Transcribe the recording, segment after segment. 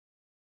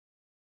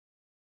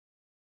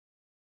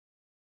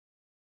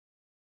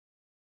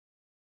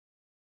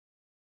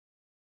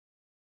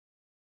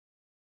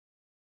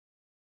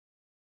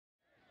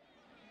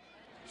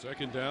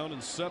Second down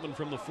and 7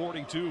 from the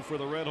 42 for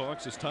the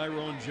Redhawks as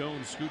Tyrone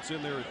Jones scoots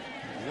in there,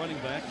 running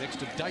back next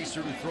to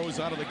Dysart, who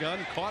throws out of the gun,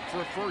 caught for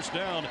a first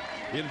down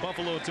in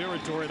Buffalo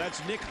territory.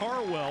 That's Nick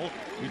Harwell.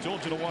 We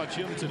told you to watch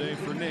him today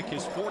for Nick,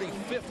 his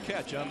 45th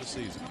catch on the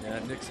season. Yeah,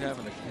 Nick's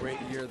having a great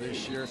year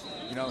this year.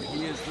 You know,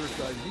 he's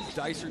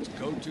Dysart's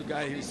go-to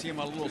guy. You see him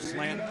on a little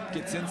slant,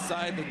 gets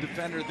inside the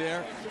defender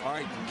there. All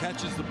right,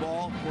 catches the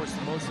ball, of course,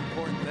 the most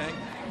important thing,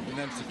 and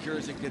then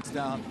secures it, gets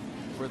down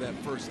for that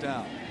first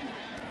down.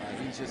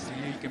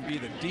 He can be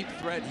the deep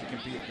threat. He can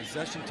be a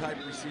possession type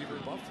receiver.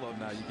 Buffalo,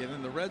 now you get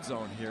in the red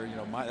zone here. You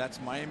know,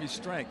 that's Miami's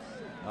strength.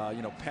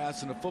 You know,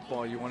 passing the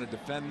football, you want to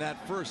defend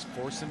that first,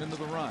 force him into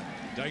the run.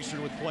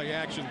 Dysart with play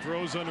action,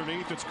 throws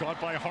underneath. It's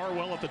caught by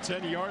Harwell at the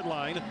 10-yard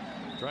line.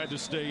 Tried to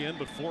stay in,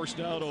 but forced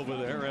out over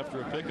there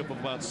after a pickup of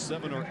about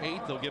 7 or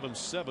 8. They'll give him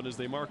 7 as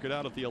they mark it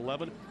out at the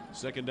 11.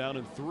 Second down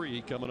and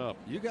 3 coming up.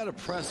 You got to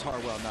press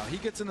Harwell now. He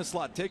gets in the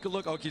slot. Take a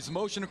look. Okay, he's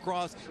motion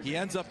across. He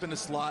ends up in the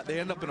slot. They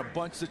end up in a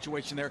bunch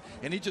situation there,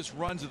 and he just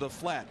runs to the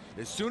flat.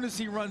 As soon as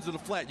he runs to the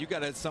flat, you got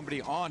to have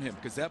somebody on him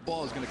because that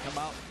ball is going to come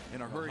out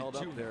in a hurry. Held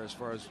up there as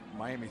far as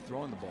Miami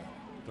throwing the ball.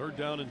 Third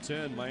down and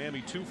 10.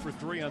 Miami 2 for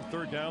 3 on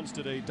third downs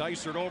today.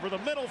 Dysart over the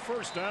middle,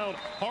 first down.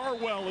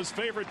 Harwell, his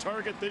favorite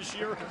target this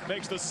year,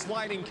 makes the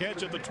sliding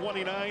catch at the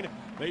 29.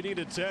 They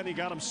needed 10. He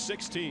got him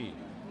 16.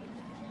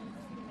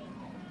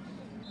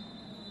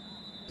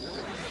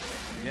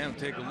 Again,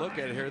 take a look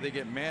at it here. They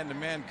get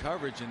man-to-man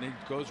coverage, and he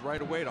goes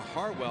right away to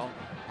Harwell.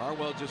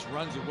 Harwell just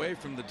runs away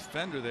from the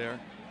defender there.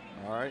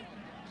 All right.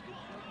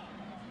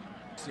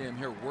 See him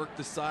here work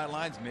the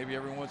sidelines. Maybe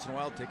every once in a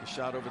while take a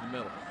shot over the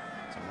middle.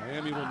 So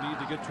Miami will need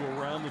to get to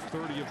around the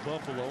 30 of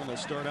Buffalo, and they'll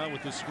start out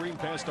with the screen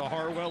pass to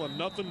Harwell and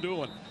nothing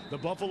doing. The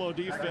Buffalo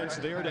defense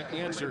there to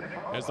answer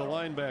as the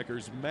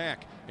linebackers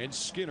Mack and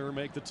Skinner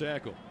make the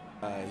tackle.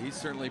 He's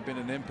certainly been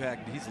an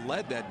impact. He's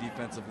led that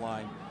defensive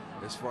line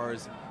as far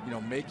as, you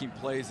know, making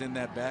plays in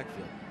that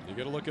backfield. You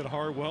got to look at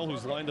Harwell,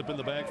 who's lined up in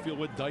the backfield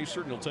with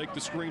Dysart, and he'll take the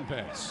screen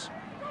pass.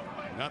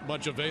 Not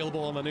much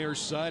available on the near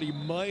side. He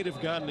might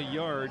have gotten a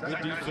yard.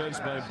 Good defense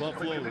by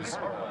Buffalo's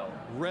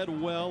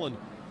Redwell, and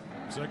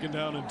second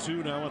down and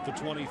 2 now at the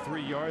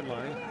 23-yard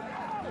line.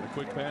 And a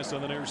quick pass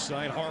on the near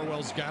side.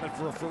 Harwell's got it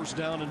for a first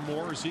down and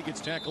more as he gets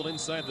tackled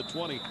inside the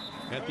 20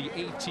 at the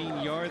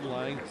 18-yard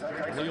line.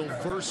 Leo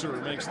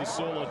Verser makes the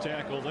solo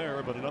tackle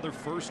there, but another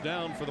first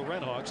down for the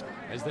Redhawks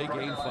as they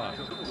gain 5.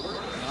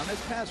 On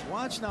this pass,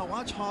 watch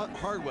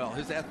Harwell,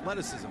 his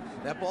athleticism.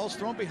 That ball's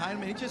thrown behind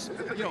him, and he just,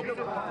 you know,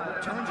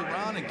 turns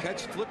around and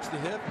flips the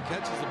hip and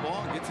catches the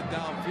ball and gets it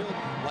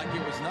downfield like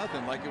it was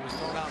nothing, like it was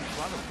thrown out in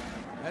front of him.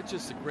 That's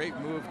just a great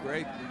move,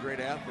 great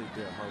athlete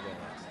there, Harwell.